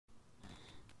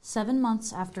7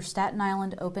 months after Staten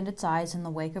Island opened its eyes in the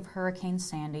wake of Hurricane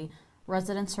Sandy,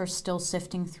 residents are still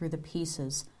sifting through the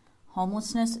pieces.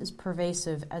 Homelessness is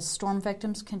pervasive as storm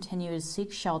victims continue to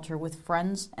seek shelter with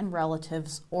friends and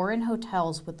relatives or in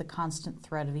hotels with the constant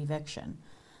threat of eviction.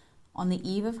 On the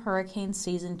eve of hurricane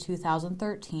season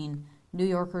 2013, New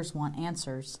Yorkers want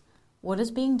answers. What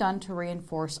is being done to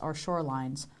reinforce our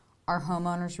shorelines? Are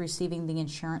homeowners receiving the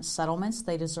insurance settlements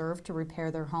they deserve to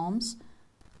repair their homes?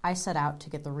 I set out to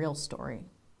get the real story.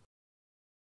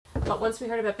 But once we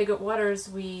heard about Bigger Waters,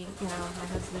 my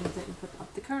husband didn't put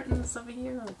up the curtains over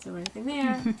here or do anything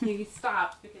there. He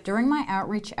stopped. During my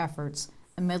outreach efforts,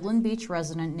 a Midland Beach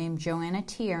resident named Joanna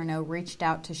Tierno reached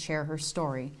out to share her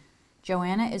story.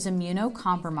 Joanna is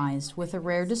immunocompromised with a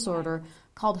rare disorder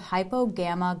called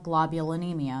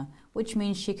hypogammaglobulinemia, which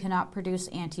means she cannot produce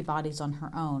antibodies on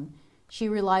her own. She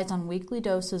relies on weekly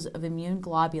doses of immune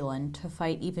globulin to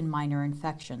fight even minor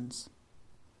infections.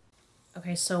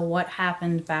 Okay, so what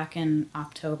happened back in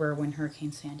October when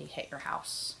Hurricane Sandy hit your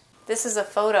house? This is a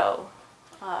photo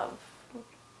of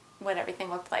what everything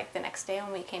looked like the next day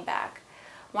when we came back.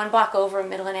 1 block over,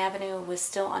 Midland Avenue was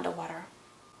still underwater.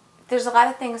 There's a lot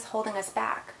of things holding us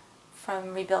back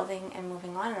from rebuilding and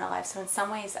moving on in our lives. So in some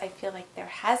ways, I feel like there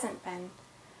hasn't been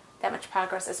that much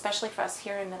progress, especially for us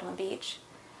here in Midland Beach.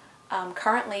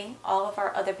 Currently, all of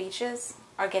our other beaches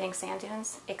are getting sand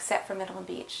dunes except for Midland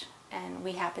Beach, and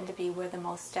we happen to be where the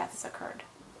most deaths occurred.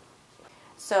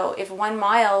 So if 1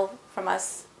 mile from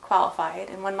us qualified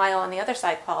and 1 mile on the other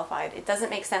side qualified, it doesn't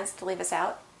make sense to leave us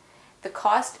out. The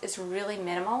cost is really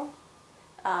minimal.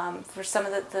 For some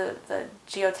of the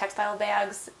geotextile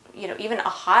bags, even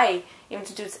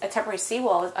to do a temporary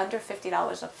seawall is under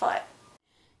 $50 a foot.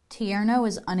 Tierno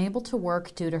is unable to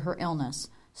work due to her illness,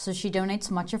 so she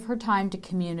donates much of her time to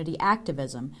community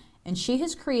activism, and she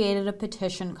has created a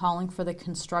petition calling for the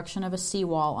construction of a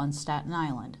seawall on Staten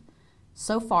Island.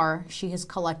 So far, she has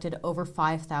collected over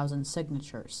 5,000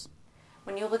 signatures.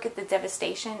 When you look at the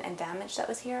devastation and damage that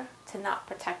was here, to not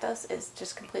protect us is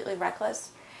just completely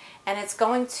reckless. And it's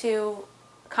going to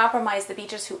compromise the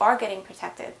beaches who are getting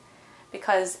protected.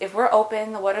 Because if we're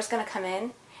open, the water's going to come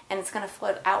in and it's going to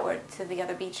flood outward to the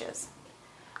other beaches.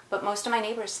 But most of my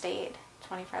neighbors stayed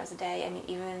 24 hours a day. I mean,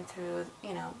 even through,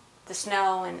 the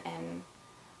snow and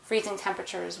freezing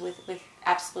temperatures with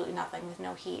absolutely nothing, with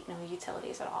no heat, no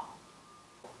utilities at all.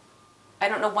 I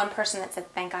don't know one person that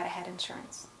said, thank God I had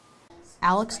insurance.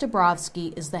 Alex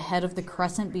Dabrowski is the head of the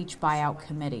Crescent Beach Buyout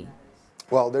Committee.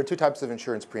 Well, there are 2 types of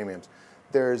insurance premiums.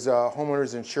 There's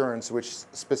homeowners insurance, which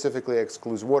specifically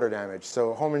excludes water damage.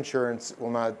 So home insurance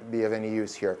will not be of any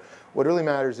use here. What really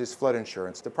matters is flood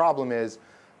insurance. The problem is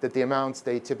that the amounts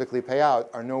they typically pay out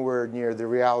are nowhere near the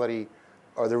reality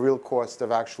or the real cost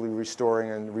of actually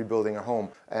restoring and rebuilding a home.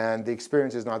 And the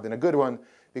experience has not been a good one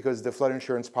because the flood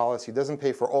insurance policy doesn't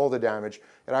pay for all the damage.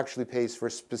 It actually pays for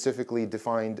specifically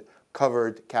defined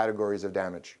covered categories of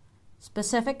damage.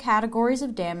 Specific categories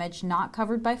of damage not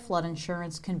covered by flood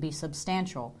insurance can be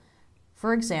substantial.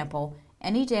 For example,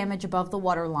 any damage above the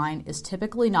waterline is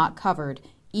typically not covered,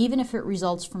 even if it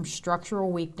results from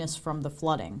structural weakness from the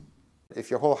flooding. If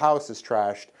your whole house is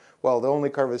trashed, well, they'll only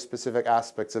cover specific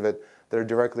aspects of it that are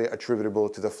directly attributable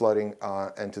to the flooding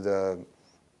and to the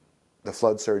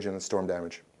flood surge and the storm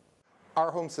damage. Our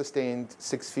home sustained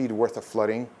 6 feet worth of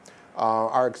flooding.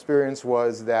 Our experience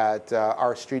was that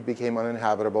our street became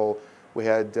uninhabitable. We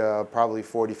had probably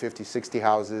 40, 50, 60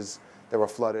 houses that were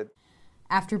flooded.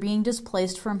 After being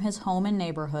displaced from his home and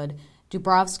neighborhood,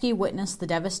 Dabrowski witnessed the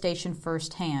devastation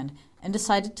firsthand and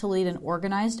decided to lead an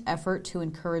organized effort to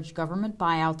encourage government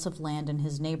buyouts of land in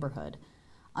his neighborhood.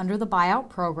 Under the buyout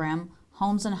program,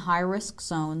 homes in high-risk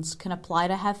zones can apply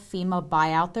to have FEMA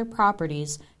buy out their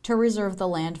properties to reserve the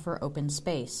land for open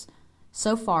space.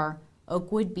 So far,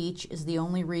 Oakwood Beach is the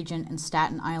only region in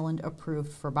Staten Island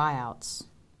approved for buyouts.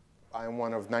 I'm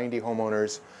one of 90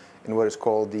 homeowners in what is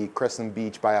called the Crescent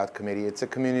Beach Buyout Committee. It's a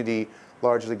community,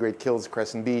 largely Great Kills,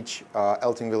 Crescent Beach,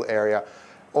 Eltingville area.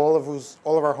 All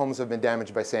of our homes have been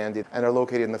damaged by Sandy and are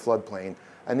located in the floodplain.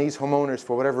 And these homeowners,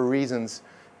 for whatever reasons,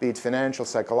 be it financial,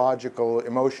 psychological,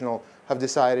 emotional, have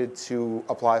decided to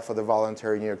apply for the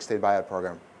voluntary New York State buyout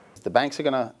program. The banks are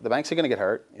gonna get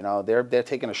hurt. They're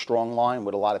taking a strong line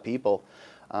with a lot of people.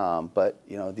 But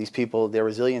these people, their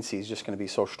resiliency is just going to be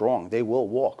so strong. They will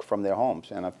walk from their homes,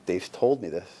 and they've told me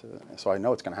this, so I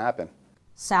know it's going to happen.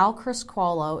 Sal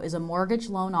Criscuolo is a mortgage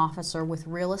loan officer with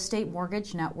Real Estate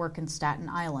Mortgage Network in Staten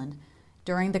Island.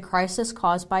 During the crisis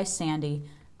caused by Sandy,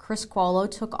 Criscuolo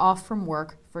took off from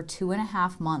work for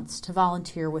 2.5 months to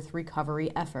volunteer with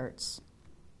recovery efforts.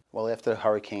 Well, after the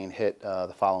hurricane hit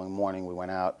the following morning, we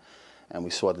went out and we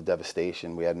saw the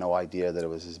devastation. We had no idea that it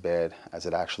was as bad as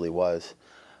it actually was.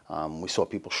 We saw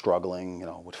people struggling,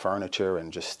 with furniture,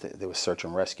 and just there was search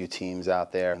and rescue teams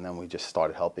out there. And then we just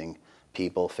started helping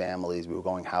people, families. We were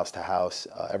going house to house.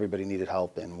 Everybody needed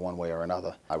help in one way or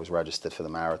another. I was registered for the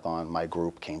marathon. My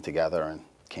group came together and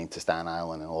came to Staten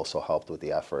Island and also helped with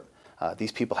the effort.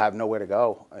 These people have nowhere to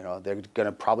go. They're going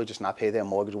to probably just not pay their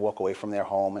mortgage, walk away from their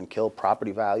home, and kill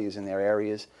property values in their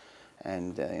areas.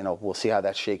 And we'll see how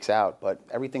that shakes out. But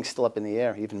everything's still up in the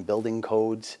air, even building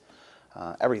codes,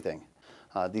 everything.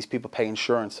 These people pay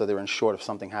insurance, so they're insured if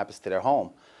something happens to their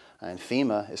home. And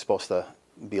FEMA is supposed to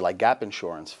be like gap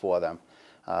insurance for them,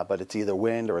 but it's either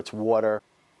wind or it's water.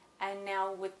 And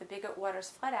now with the Bigger Waters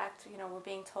Flood Act, we're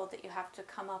being told that you have to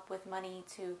come up with money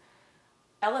to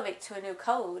elevate to a new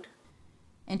code.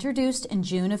 Introduced in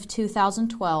June of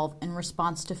 2012 in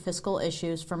response to fiscal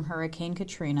issues from Hurricane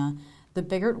Katrina, the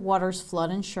Bigger Waters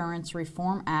Flood Insurance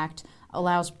Reform Act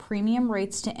allows premium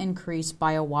rates to increase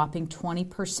by a whopping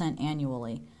 20%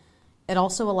 annually. It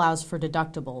also allows for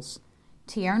deductibles.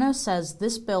 Tierno says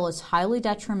this bill is highly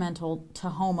detrimental to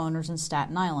homeowners in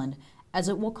Staten Island, as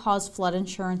it will cause flood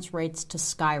insurance rates to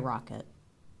skyrocket.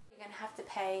 You're going to have to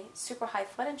pay super high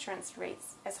flood insurance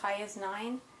rates as high as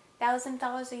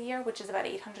 $9,000 a year, which is about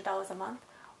 $800 a month,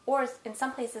 or in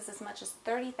some places as much as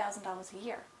 $30,000 a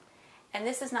year. And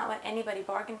this is not what anybody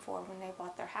bargained for when they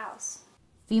bought their house.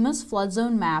 FEMA's flood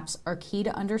zone maps are key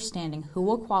to understanding who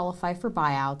will qualify for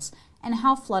buyouts and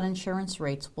how flood insurance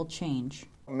rates will change.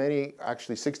 Many,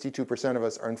 actually 62% of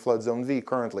us, are in flood zone V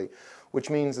currently, which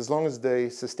means as long as they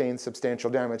sustain substantial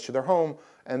damage to their home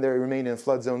and they remain in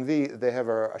flood zone V, they have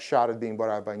a shot at being bought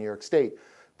out by New York State.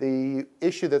 The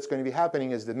issue that's going to be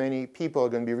happening is that many people are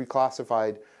going to be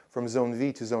reclassified from zone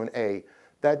V to zone A.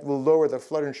 That will lower the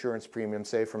flood insurance premium,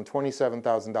 say, from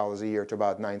 $27,000 a year to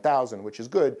about $9,000, which is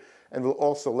good, and will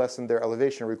also lessen their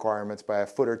elevation requirements by a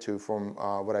foot or two from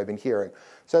what I've been hearing.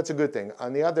 So that's a good thing.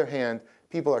 On the other hand,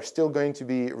 people are still going to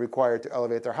be required to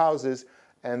elevate their houses,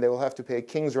 and they will have to pay a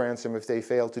king's ransom if they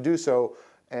fail to do so.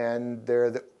 And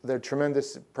there are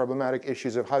tremendous problematic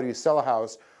issues of how do you sell a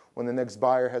house when the next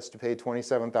buyer has to pay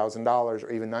 $27,000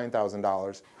 or even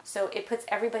 $9,000. So it puts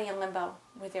everybody in limbo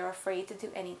where they're afraid to do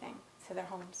anything to their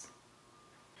homes.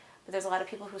 But there's a lot of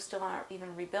people who still aren't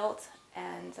even rebuilt,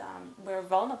 and we're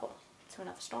vulnerable to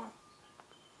another storm.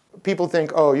 People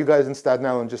think, oh, you guys in Staten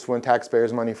Island just want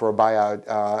taxpayers' money for a buyout,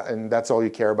 and that's all you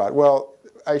care about. Well,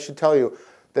 I should tell you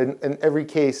that in every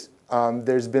case,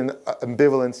 there's been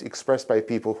ambivalence expressed by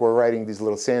people who are writing these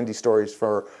little Sandy stories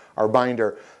for our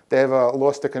binder. They have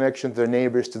lost a connection to their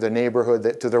neighbors, to their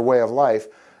neighborhood, to their way of life.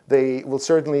 They will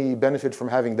certainly benefit from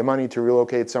having the money to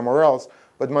relocate somewhere else,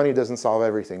 but money doesn't solve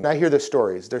everything. I hear their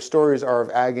stories. Their stories are of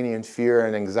agony and fear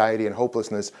and anxiety and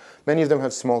hopelessness. Many of them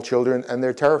have small children, and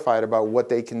they're terrified about what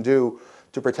they can do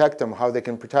to protect them, how they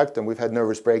can protect them. We've had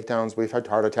nervous breakdowns. We've had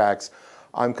heart attacks.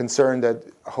 I'm concerned that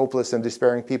hopeless and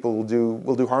despairing people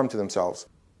will do harm to themselves.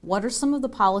 What are some of the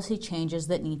policy changes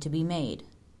that need to be made?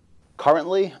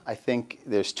 Currently, I think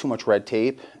there's too much red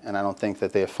tape, and I don't think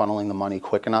that they're funneling the money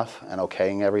quick enough and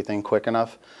okaying everything quick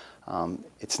enough.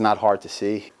 It's not hard to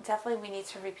see. Definitely we need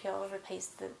to repeal or replace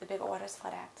the Bigger Waters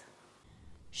Flood Act.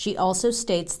 She also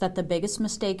states that the biggest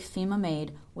mistake FEMA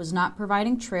made was not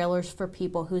providing trailers for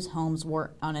people whose homes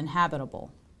were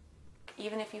uninhabitable.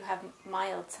 Even if you have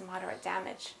mild to moderate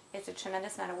damage, it's a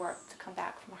tremendous amount of work to come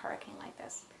back from a hurricane like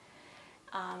this.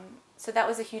 So that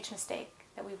was a huge mistake,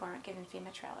 that we weren't given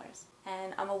FEMA trailers.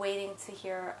 And I'm awaiting to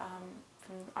hear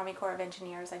from the Army Corps of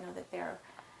Engineers. I know that they're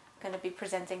going to be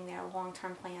presenting their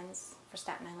long-term plans for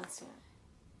Staten Island soon.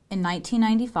 In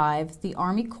 1995, the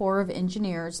Army Corps of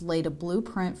Engineers laid a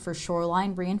blueprint for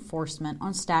shoreline reinforcement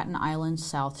on Staten Island's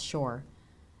South Shore.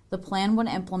 The plan would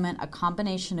implement a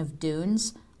combination of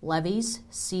dunes, levees,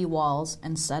 seawalls,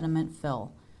 and sediment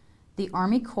fill. The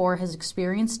Army Corps has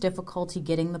experienced difficulty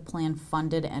getting the plan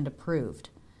funded and approved.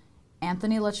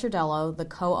 Anthony Licciardello, the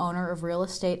co-owner of real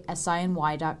estate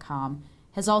SINY.com,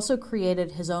 has also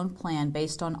created his own plan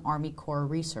based on Army Corps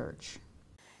research.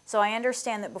 So I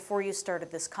understand that before you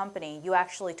started this company, you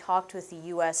actually talked with the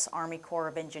U.S. Army Corps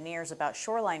of Engineers about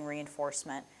shoreline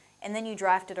reinforcement, and then you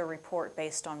drafted a report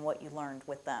based on what you learned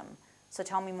with them. So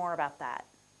tell me more about that.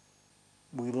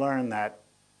 We learned that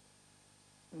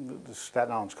the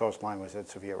Staten Island's coastline was at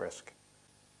severe risk.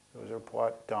 There was a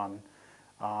report done.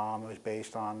 It was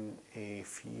based on a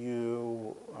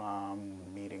few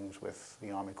meetings with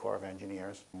the Army Corps of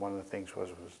Engineers. One of the things was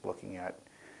looking at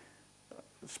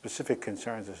specific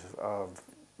concerns of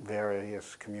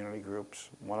various community groups.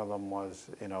 One of them was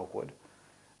in Oakwood.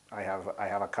 I have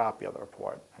a copy of the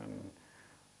report, and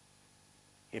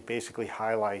it basically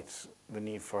highlights the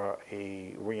need for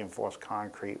a reinforced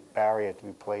concrete barrier to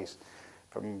be placed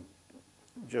from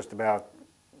just about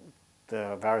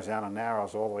the Verrazano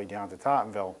Narrows all the way down to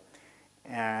Tottenville.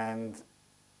 And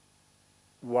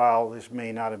while this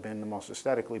may not have been the most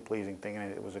aesthetically pleasing thing,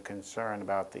 and it was a concern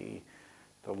about the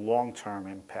long-term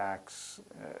impacts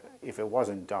if it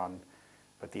wasn't done,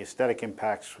 but the aesthetic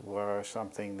impacts were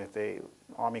something that the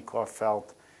Army Corps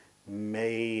felt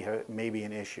may be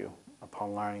an issue.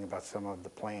 Upon learning about some of the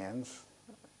plans,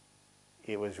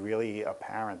 it was really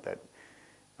apparent that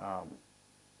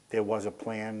there was a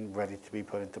plan ready to be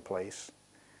put into place.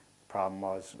 The problem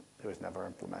was it was never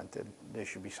implemented. There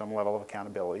should be some level of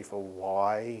accountability for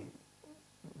why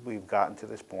we've gotten to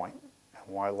this point and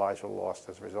why lives were lost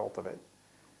as a result of it,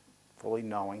 fully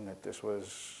knowing that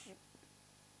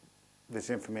this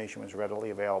information was readily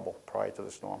available prior to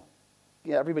the storm.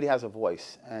 Yeah, everybody has a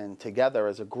voice, and together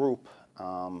as a group,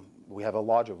 we have a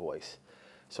larger voice.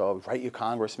 So write your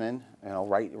congressman,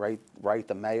 write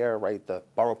the mayor, write the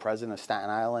borough president of Staten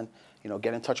Island,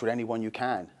 get in touch with anyone you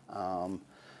can, and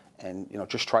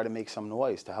just try to make some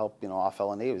noise to help our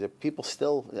fellow neighbors. If people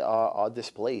still are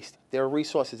displaced, there are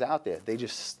resources out there.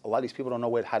 A lot of these people don't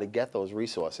know how to get those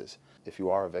resources. If you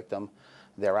are a victim,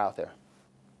 they're out there.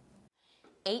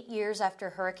 8 years after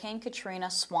Hurricane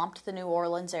Katrina swamped the New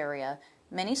Orleans area,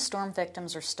 many storm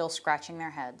victims are still scratching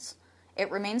their heads. It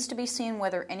remains to be seen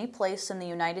whether any place in the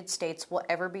United States will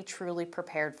ever be truly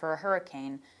prepared for a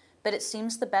hurricane, but it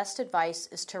seems the best advice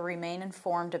is to remain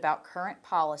informed about current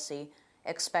policy,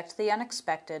 expect the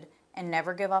unexpected, and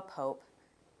never give up hope.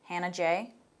 Hannah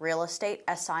J.,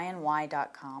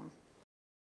 realestatesiny.com.